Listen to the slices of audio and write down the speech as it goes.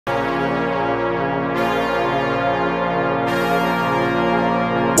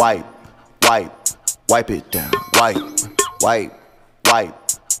wipe, wipe, wipe it down, wipe, wipe, wipe,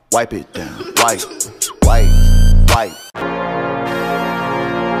 wipe it down, wipe, wipe, wipe,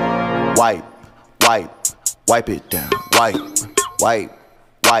 wipe, wipe, wipe it down, wipe, wipe,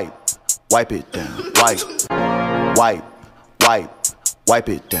 wipe, wipe it down, wipe, wipe, wipe, wipe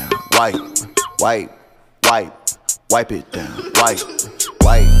it down, wipe, wipe, wipe, wipe it down, wipe,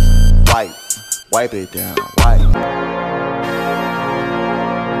 wipe, wipe, wipe it down, wipe,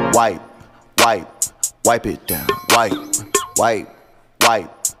 wipe, wipe, wipe it down, wipe, wipe, wipe,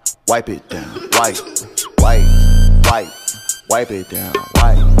 wipe it down, wipe, wipe, wipe, wipe it down,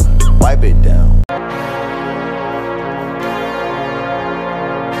 wipe, wipe it down.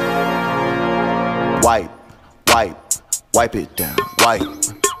 Wipe, wipe, wipe it down, wipe,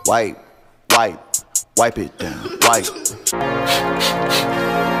 wipe, wipe, wipe it down, wipe,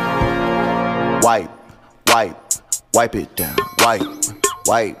 wipe, wipe, wipe it down, wipe,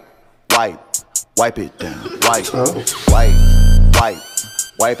 wipe, wipe, wipe it down, wipe, wipe, wipe,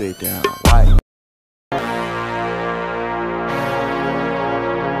 wipe it down, wipe.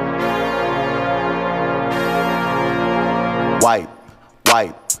 Wipe,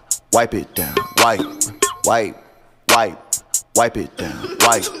 wipe, wipe it down, wipe, wipe, wipe, wipe it down,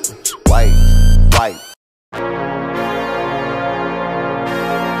 wipe, wipe, wipe,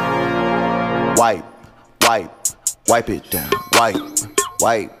 wipe, wipe, wipe it down, wipe,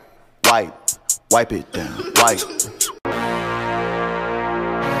 wipe, wipe, wipe it down, wipe, wipe, wipe,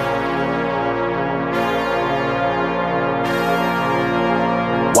 wipe it down, wipe,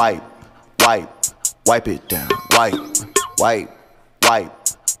 wipe, wipe, wipe it down, wipe, wipe, wipe, wipe,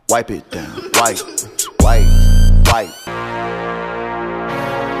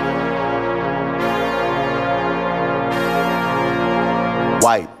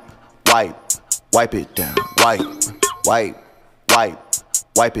 wipe, wipe it down, wipe, wipe, wipe,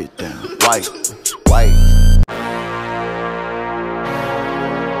 wipe it down, wipe,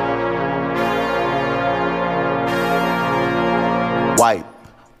 wipe, wipe,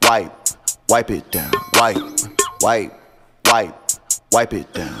 wipe, wipe it down, wipe, wipe, wipe, wipe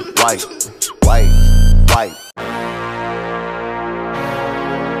it down, wipe, wipe, wipe,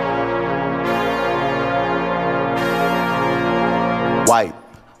 wipe,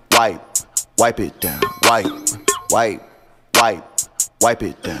 wipe, wipe it down, wipe, wipe, wipe, wipe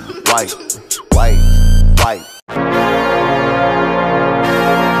it down, wipe, wipe,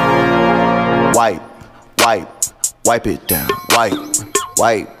 wipe, wipe, wipe, wipe it down, wipe,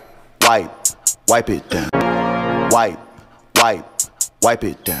 wipe, wipe, wipe it down, wipe, wipe, wipe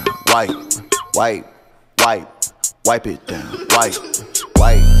it down, wipe, wipe, wipe, wipe it down, wipe,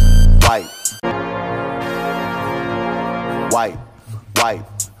 wipe, wipe, wipe, wipe,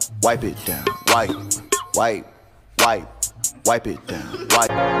 wipe it down, wipe, wipe, wipe, wipe it down,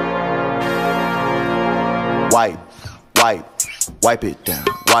 wipe, wipe, wipe, wipe it down,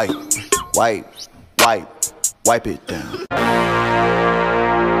 wipe, wipe, wipe, wipe it down.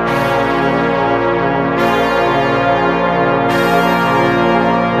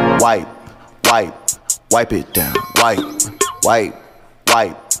 Wipe, wipe, wipe it down, wipe, wipe,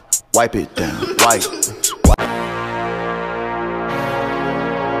 wipe, wipe it down, wipe,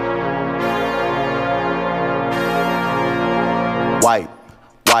 wipe, wipe,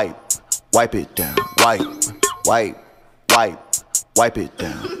 wipe, wipe it down, wipe, wipe, wipe, wipe it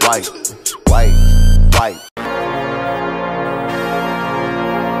down, wipe, wipe,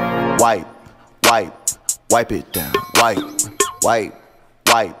 wipe, wipe, wipe, wipe it down, wipe, wipe,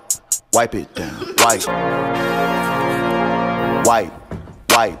 wipe, wipe it down, wipe, wipe,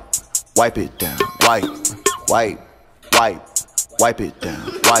 wipe, wipe it down, wipe, wipe, wipe, wipe it down,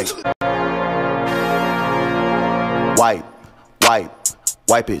 wipe, wipe, wipe,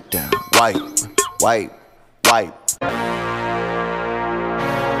 wipe it down, wipe, wipe, wipe,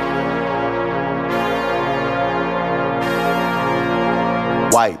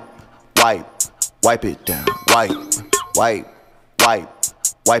 wipe, wipe, wipe it down, wipe, wipe, wipe,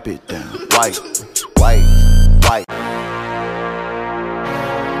 wipe it down, wipe, wipe, wipe,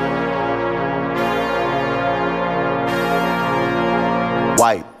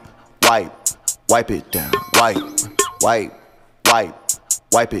 wipe, wipe, wipe it down, wipe, wipe, wipe,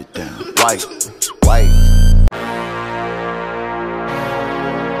 wipe it down, wipe, wipe,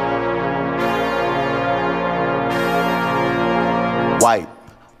 wipe,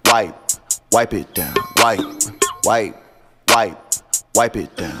 wipe, wipe it down, wipe, wipe, wipe, wipe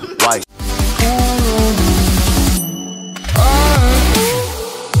it down, wipe,